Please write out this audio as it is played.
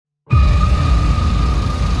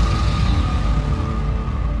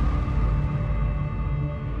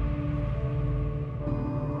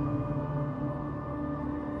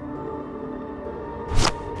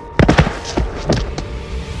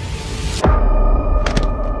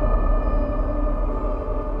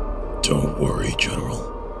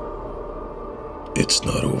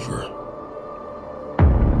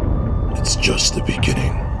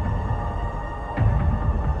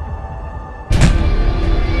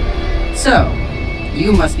So,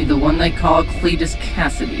 you must be the one they call Cletus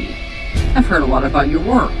Cassidy. I've heard a lot about your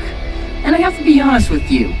work, and I have to be honest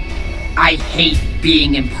with you. I hate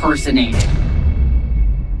being impersonated.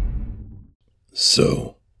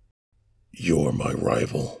 So, you're my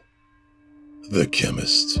rival, the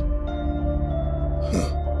chemist.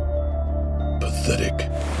 Huh.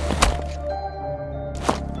 Pathetic.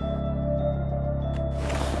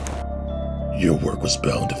 Your work was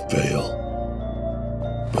bound to fail,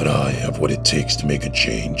 but I have what it takes to make a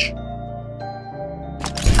change.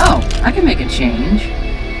 Oh, I can make a change.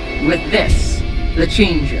 With this, the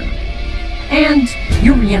Changer. And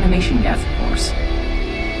your reanimation gas, of course.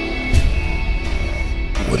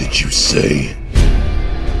 What did you say?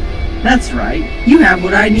 That's right. You have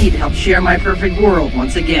what I need to help share my perfect world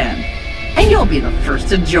once again. And you'll be the first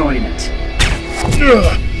to join it.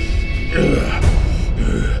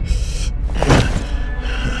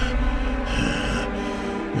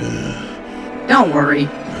 Don't worry,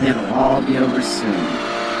 it'll all be over soon.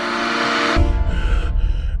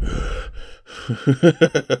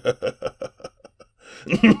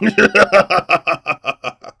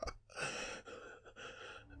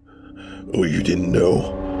 Oh, you didn't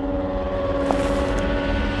know?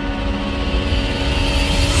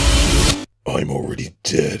 I'm already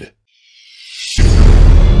dead.